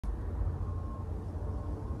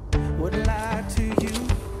to you.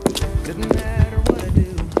 Doesn't matter what I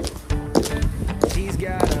do. She's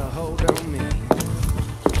got a hold on me.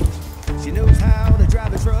 She knows how to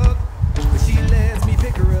drive a truck, but she lets me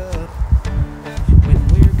pick her up when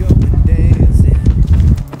we're going dancing.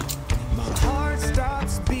 My heart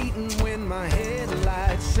stops beating when my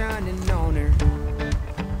headlights shining on her.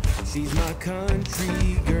 She's my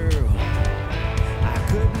country girl. I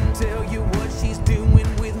couldn't tell you what she's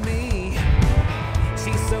doing with me.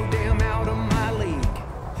 She's so damn out of my league.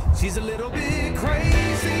 She's a little bit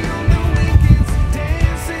crazy on the weekends,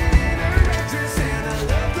 dancing in her red dress, and I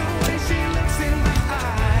love the way she looks in my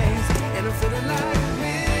eyes. And I'm feeling like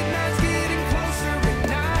midnight's getting closer,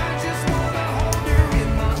 and I just wanna hold her in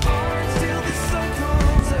my arms till the sun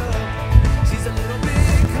comes up. She's a little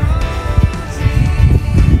bit country.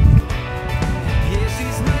 Yeah,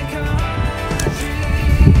 she's my country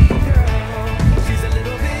girl. She's a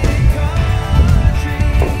little bit country.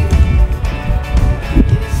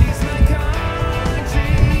 Yeah, she's my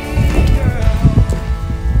country girl.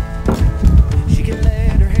 She can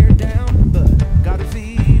let her hair down, but got her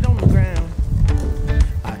feet on the ground.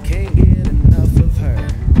 I can't get enough of her.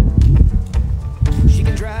 She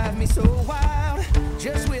can drive me so wild,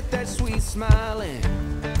 just with that sweet smiling.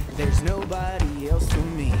 There's nobody else for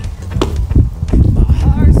me. My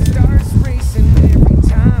heart starts racing every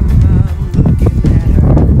time I'm looking at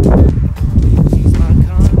her. She's my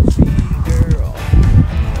country girl.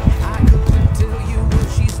 I couldn't tell you what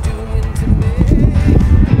she's doing to me.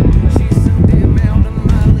 She's so damn out of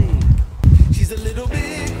my league. She's a little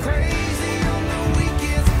bit crazy on the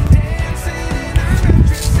weekends, dancing in her red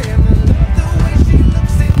dress, and I love the way she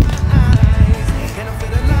looks in my eyes. And I'm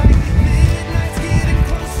feeling like midnight's getting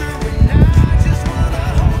closer, and I just wanna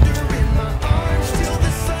hold her in my arms till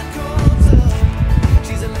the sun comes up.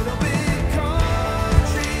 She's a little bit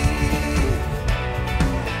country.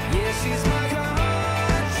 Yeah, she's my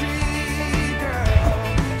country girl.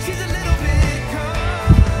 She's a little bit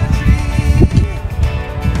country.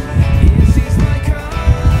 Yeah, she's my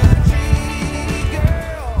country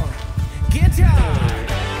girl. Guitar.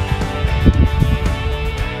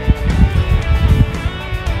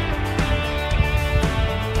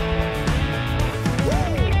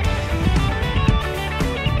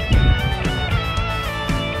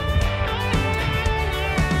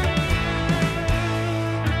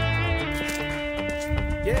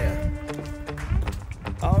 Yeah.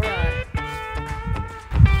 All right.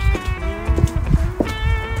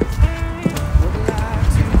 Wouldn't lie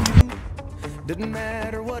to you. Doesn't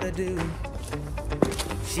matter what I do.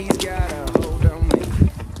 She's got a hold on me.